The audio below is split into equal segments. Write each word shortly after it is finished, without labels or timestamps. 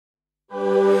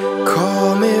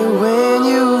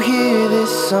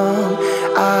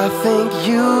think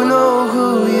you know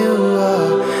who you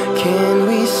are. Can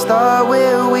we start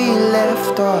where we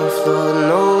left off? Lord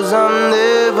knows I'm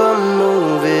never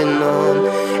moving on.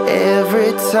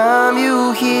 Every time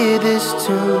you hear this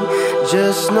tune,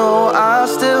 just know I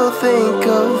still think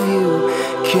of you.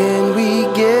 Can we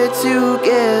get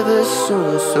together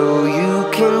soon so you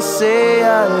can say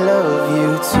I love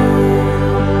you too?